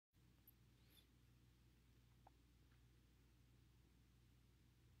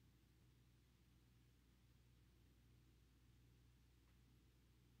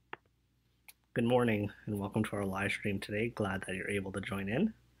Good morning and welcome to our live stream today. Glad that you're able to join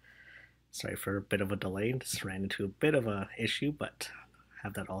in. Sorry for a bit of a delay. Just ran into a bit of a issue, but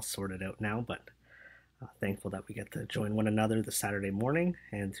have that all sorted out now. But thankful that we get to join one another this Saturday morning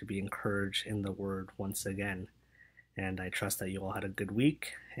and to be encouraged in the Word once again. And I trust that you all had a good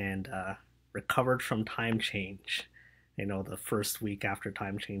week and recovered from time change. I know the first week after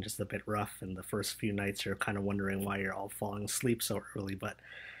time change is a bit rough, and the first few nights you're kind of wondering why you're all falling asleep so early, but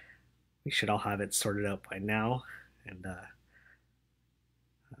we should all have it sorted out by now. And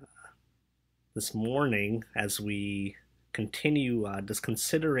this morning, as we continue just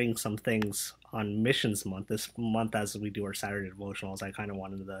considering some things on Missions Month, this month as we do our Saturday devotionals, I kind of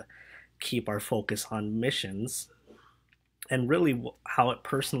wanted to keep our focus on missions and really how it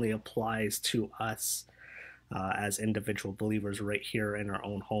personally applies to us as individual believers right here in our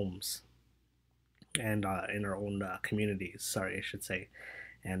own homes and in our own communities, sorry, I should say.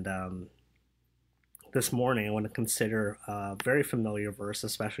 And this morning, I want to consider a very familiar verse,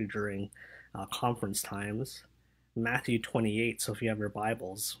 especially during conference times, Matthew 28. So if you have your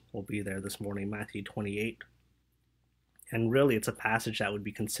Bibles, we'll be there this morning, Matthew 28. And really, it's a passage that would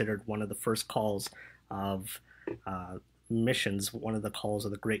be considered one of the first calls of missions, one of the calls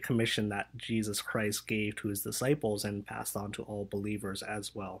of the Great Commission that Jesus Christ gave to his disciples and passed on to all believers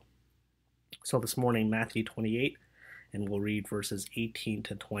as well. So this morning, Matthew 28, and we'll read verses 18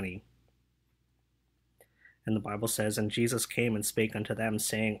 to 20. And the Bible says, "And Jesus came and spake unto them,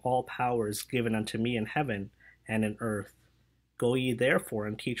 saying, All power is given unto me in heaven and in earth. Go ye therefore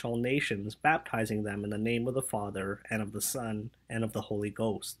and teach all nations, baptizing them in the name of the Father, and of the Son, and of the Holy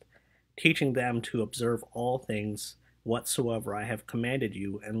Ghost, teaching them to observe all things whatsoever I have commanded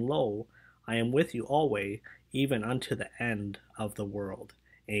you. And lo, I am with you always, even unto the end of the world.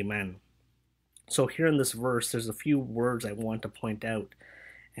 Amen." So here in this verse, there's a few words I want to point out.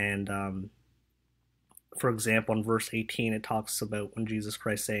 And for example, in verse 18, it talks about when Jesus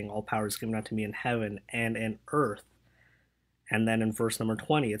Christ saying, "All power is given unto me in heaven and in earth." And then in verse number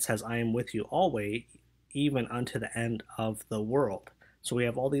 20, it says, "I am with you always, even unto the end of the world." So we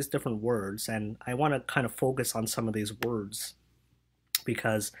have all these different words, and I want to kind of focus on some of these words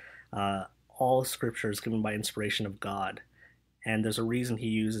because all scripture is given by inspiration of God, and there's a reason he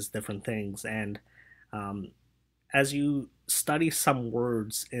uses different things. And as you study some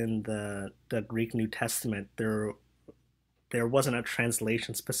words in the Greek New Testament, there wasn't a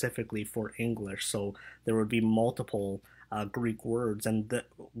translation specifically for English, so there would be multiple Greek words, and the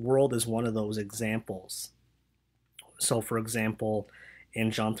world is one of those examples. So, for example,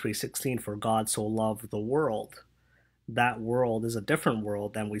 in John 3:16, "For God so loved the world," that world is a different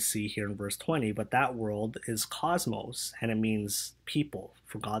world than we see here in verse 20, but that world is cosmos, and it means people.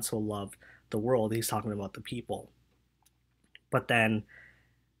 For God so loved the world, he's talking about the people. But then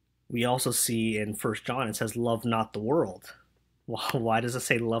we also see in 1 John, it says, "Love not the world." Well, why does it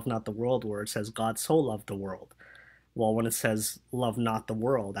say "love not the world" where it says God so loved the world? Well, when it says "love not the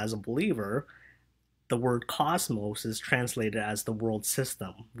world," as a believer, the word cosmos is translated as the world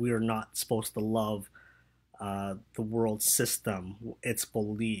system. We are not supposed to love the world system, its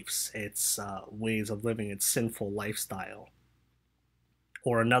beliefs, its ways of living, its sinful lifestyle.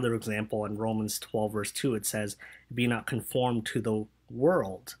 Or another example in Romans 12 verse 2, it says, "Be not conformed to the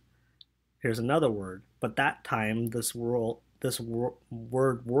world." Here's another word, but that time this word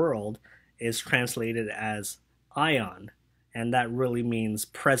 "world" is translated as ion, and that really means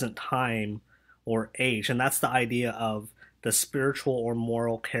present time or age, and that's the idea of the spiritual or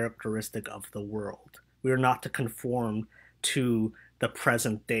moral characteristic of the world. We are not to conform to the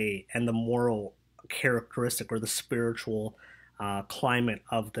present day and the moral characteristic or the spiritual climate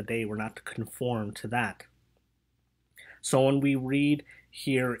of the day. We're not to conform to that. So when we read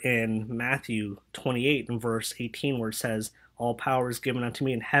here in Matthew 28 and verse 18 where it says, "All power is given unto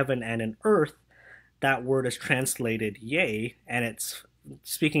me in heaven and in earth," that word is translated "yea," and it's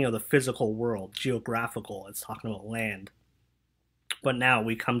speaking of the physical world, geographical. It's talking about land. But now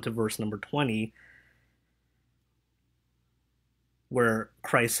we come to verse number 20 where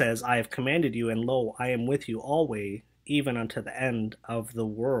Christ says, "I have commanded you, and lo, I am with you always, even unto the end of the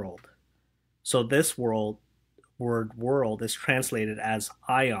world." So this word "world" is translated as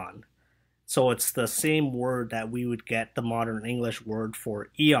ion. So it's the same word that we would get the modern English word for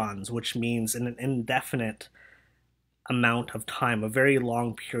eons, which means an indefinite amount of time, a very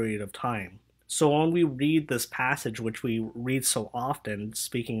long period of time. So when we read this passage, which we read so often,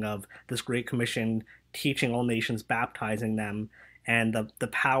 speaking of this Great Commission, teaching all nations, baptizing them, and the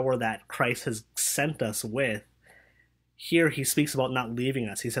power that Christ has sent us with, here he speaks about not leaving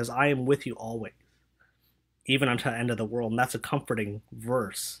us. He says, "I am with you always, even unto the end of the world." And that's a comforting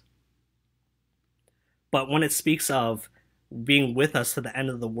verse. But when it speaks of being with us to the end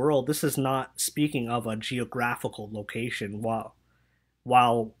of the world, this is not speaking of a geographical location.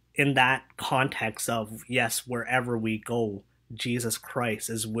 While in that context of, yes, wherever we go, Jesus Christ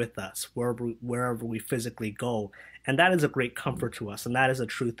is with us, wherever we physically go. And that is a great comfort to us. And that is a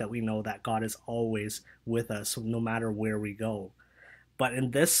truth that we know, that God is always with us, no matter where we go. But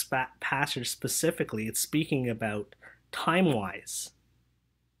in this passage specifically, it's speaking about time-wise.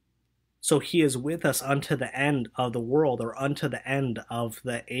 So he is with us unto the end of the world, or unto the end of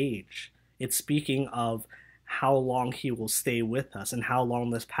the age. It's speaking of how long he will stay with us and how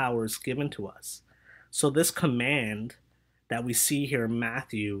long this power is given to us. So this command that we see here in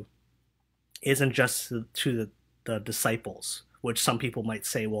Matthew isn't just to the disciples, which some people might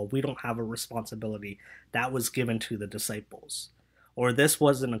say, well, we don't have a responsibility. That was given to the disciples. Or this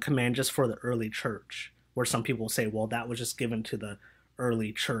wasn't a command just for the early church, where some people say, well, that was just given to the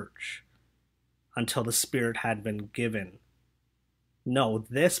early church until the Spirit had been given. No,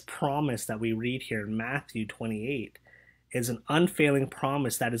 this promise that we read here in Matthew 28 is an unfailing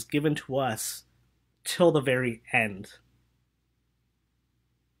promise that is given to us till the very end.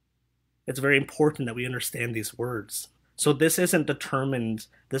 It's very important that we understand these words. So this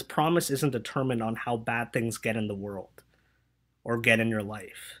promise isn't determined on how bad things get in the world or get in your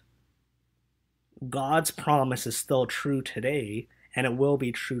life. God's promise is still true today, and it will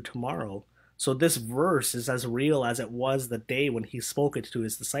be true tomorrow. So this verse is as real as it was the day when he spoke it to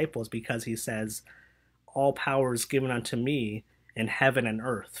his disciples, because he says, all power is given unto me in heaven and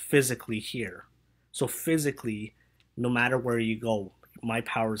earth, physically here. So physically, no matter where you go, my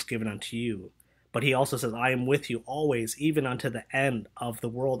power is given unto you. But he also says, I am with you always, even unto the end of the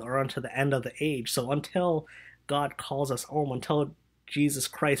world, or unto the end of the age. So until God calls us home, until Jesus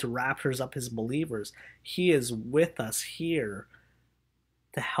Christ raptures up his believers, he is with us here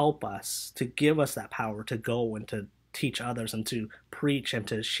to help us, to give us that power to go and to teach others and to preach and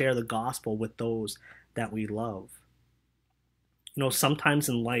to share the gospel with those that we love. You know, sometimes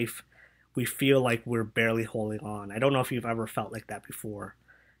in life, we feel like we're barely holding on. I don't know if you've ever felt like that before.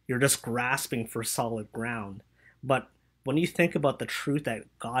 You're just grasping for solid ground. But when you think about the truth that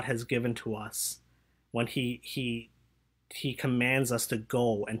God has given to us, when he commands us to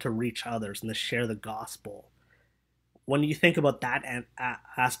go and to reach others and to share the gospel, when you think about that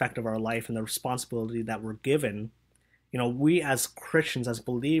aspect of our life and the responsibility that we're given, you know, we as Christians, as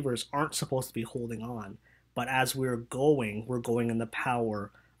believers, aren't supposed to be holding on. But as we're going in the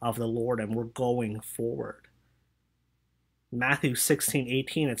power of the Lord, and we're going forward. Matthew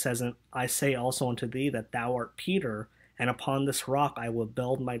 16:18, it says, and I say also unto thee that thou art Peter, and upon this rock I will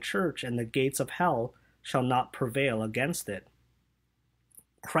build my church, and the gates of hell shall not prevail against it.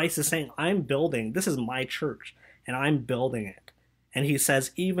 Christ is saying, I'm building, this is my church, and I'm building it. And he says,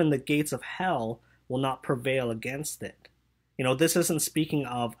 even the gates of hell will not prevail against it. You know, this isn't speaking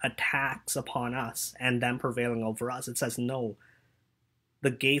of attacks upon us and them prevailing over us. It says, no, the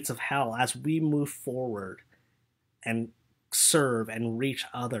gates of hell, as we move forward and serve and reach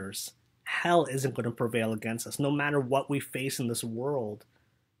others, hell isn't going to prevail against us. No matter what we face in this world,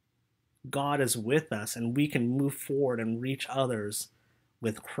 God is with us, and we can move forward and reach others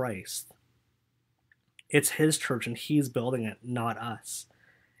with Christ. It's his church, and he's building it, not us.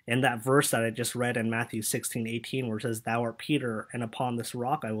 And that verse that I just read in Matthew 16:18, where it says, thou art Peter, and upon this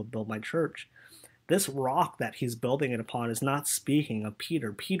rock I will build my church. This rock that he's building it upon is not speaking of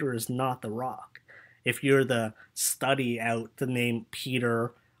Peter. Peter is not the rock. If you're to study out the name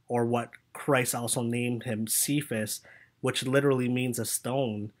Peter, or what Christ also named him, Cephas, which literally means a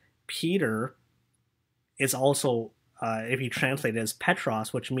stone, Peter is also, if you translate it, as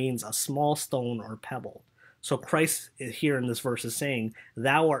Petros, which means a small stone or pebble. So Christ here in this verse is saying,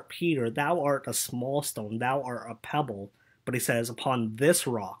 thou art Peter, thou art a small stone, thou art a pebble. But he says, upon this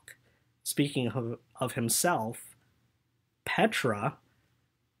rock, speaking of himself, Petra,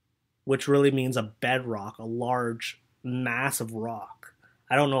 which really means a bedrock, a large, massive rock.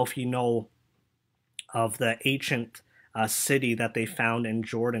 I don't know if you know of the ancient city that they found in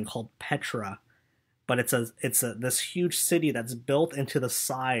Jordan called Petra, but it's this huge city that's built into the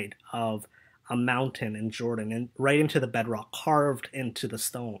side of a mountain in Jordan, and right into the bedrock, carved into the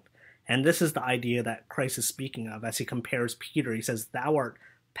stone. And this is the idea that Christ is speaking of as he compares Peter. He says, thou art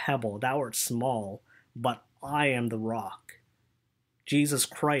pebble, thou art small, but I am the rock. Jesus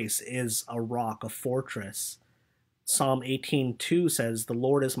Christ is a rock, a fortress. Psalm 18:2 says, the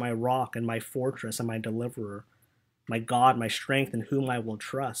Lord is my rock and my fortress and my deliverer, my God, my strength, in whom I will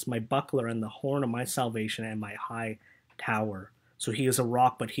trust, my buckler and the horn of my salvation and my high tower. So he is a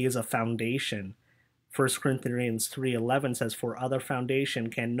rock, but he is a foundation 1 Corinthians 3:11 says, "For other foundation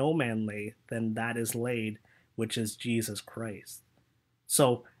can no man lay than that is laid, which is Jesus Christ."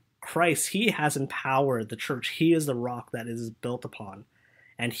 So Christ, he has empowered the church. He is the rock that is built upon.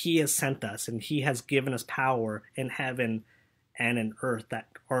 And he has sent us, and he has given us power in heaven and in earth, that,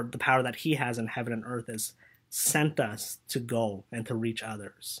 or the power that he has in heaven and earth is sent us to go and to reach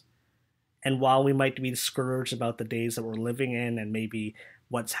others. And while we might be discouraged about the days that we're living in and maybe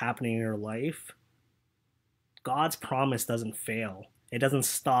what's happening in your life, God's promise doesn't fail. It doesn't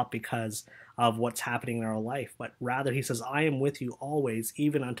stop because of what's happening in our life, but rather he says, I am with you always,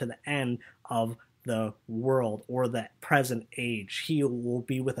 even unto the end of the world or the present age. He will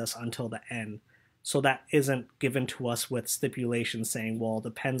be with us until the end. So that isn't given to us with stipulations saying, well, it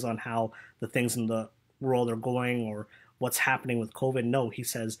depends on how the things in the world are going or what's happening with COVID. No, he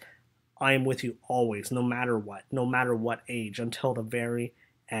says, I am with you always, no matter what age, until the very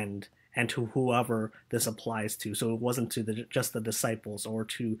end, and to whoever this applies to. So it wasn't to just the disciples or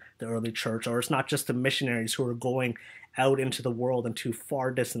to the early church, or it's not just the missionaries who are going out into the world and to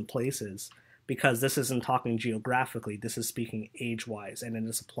far distant places, because this isn't talking geographically, this is speaking age-wise, and it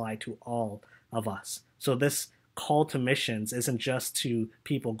is applied to all of us. So this call to missions isn't just to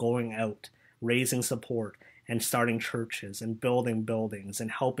people going out, raising support, and starting churches and building buildings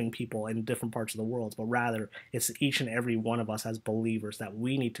and helping people in different parts of the world, but rather it's each and every one of us as believers that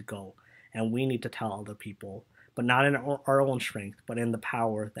we need to go and we need to tell other people, but not in our own strength, but in the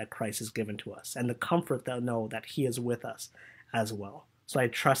power that Christ has given to us and the comfort that know that he is with us as well. So I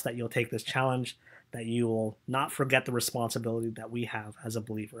trust that you'll take this challenge, that you will not forget the responsibility that we have as a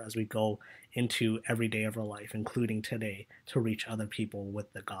believer as we go into every day of our life, including today, to reach other people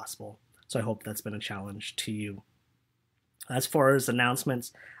with the gospel. So I hope that's been a challenge to you. As far as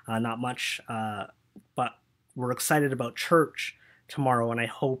announcements, not much, but we're excited about church tomorrow, and I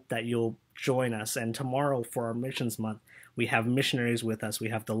hope that you'll join us. And tomorrow for our missions month, we have missionaries with us. We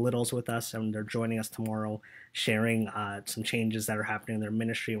have the Littles with us, and they're joining us tomorrow, sharing some changes that are happening in their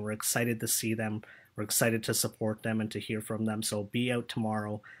ministry, and we're excited to see them. We're excited to support them and to hear from them. So be out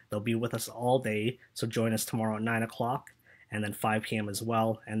tomorrow. They'll be with us all day, so join us tomorrow at 9 o'clock. And then 5 p.m. as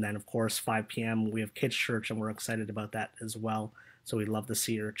well. And then, of course, 5 p.m. we have kids' church, and we're excited about that as well. So we'd love to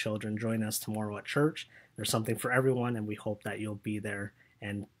see your children join us tomorrow at church. There's something for everyone, and we hope that you'll be there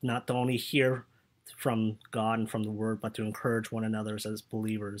and not only hear from God and from the Word, but to encourage one another as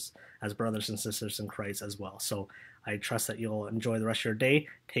believers, as brothers and sisters in Christ as well. So I trust that you'll enjoy the rest of your day.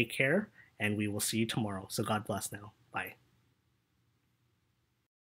 Take care, and we will see you tomorrow. So God bless now. Bye.